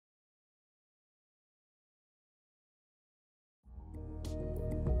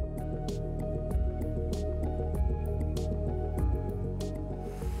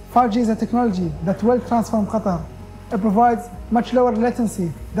5G is a technology that will transform Qatar. It provides much lower latency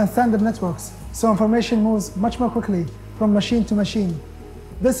than standard networks, so information moves much more quickly from machine to machine.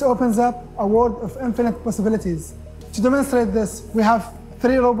 This opens up a world of infinite possibilities. To demonstrate this, we have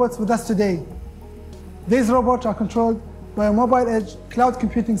 3 robots with us today. These robots are controlled by a mobile edge cloud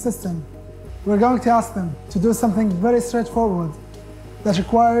computing system. We're going to ask them to do something very straightforward that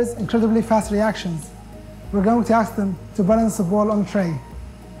requires incredibly fast reactions. We're going to ask them to balance the ball on a tray.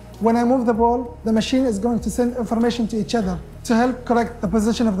 When I move the ball, the machine is going to send information to each other to help correct the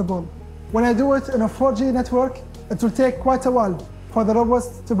position of the ball. When I do it in a 4G network, it will take quite a while for the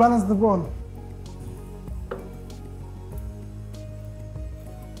robots to balance the ball.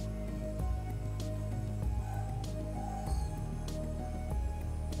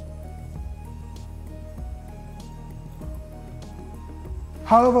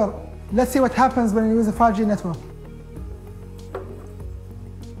 However, let's see what happens when you use a 5G network.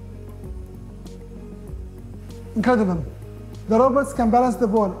 Incredible. The robots can balance the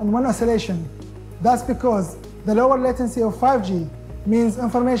ball in one oscillation. That's because the lower latency of 5G means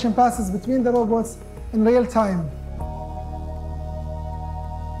information passes between the robots in real time.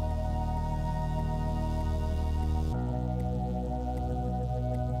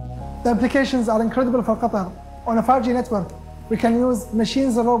 The implications are incredible for Qatar. On a 5G network, we can use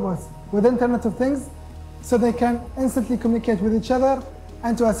machines and robots with Internet of Things so they can instantly communicate with each other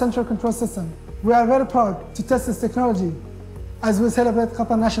and to a central control system. We are very proud to test this technology as we celebrate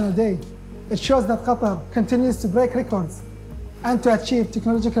Qatar National Day. It shows that Qatar continues to break records and to achieve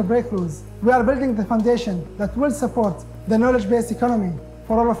technological breakthroughs. We are building the foundation that will support the knowledge-based economy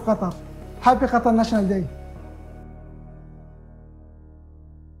for all of Qatar. Happy Qatar National Day.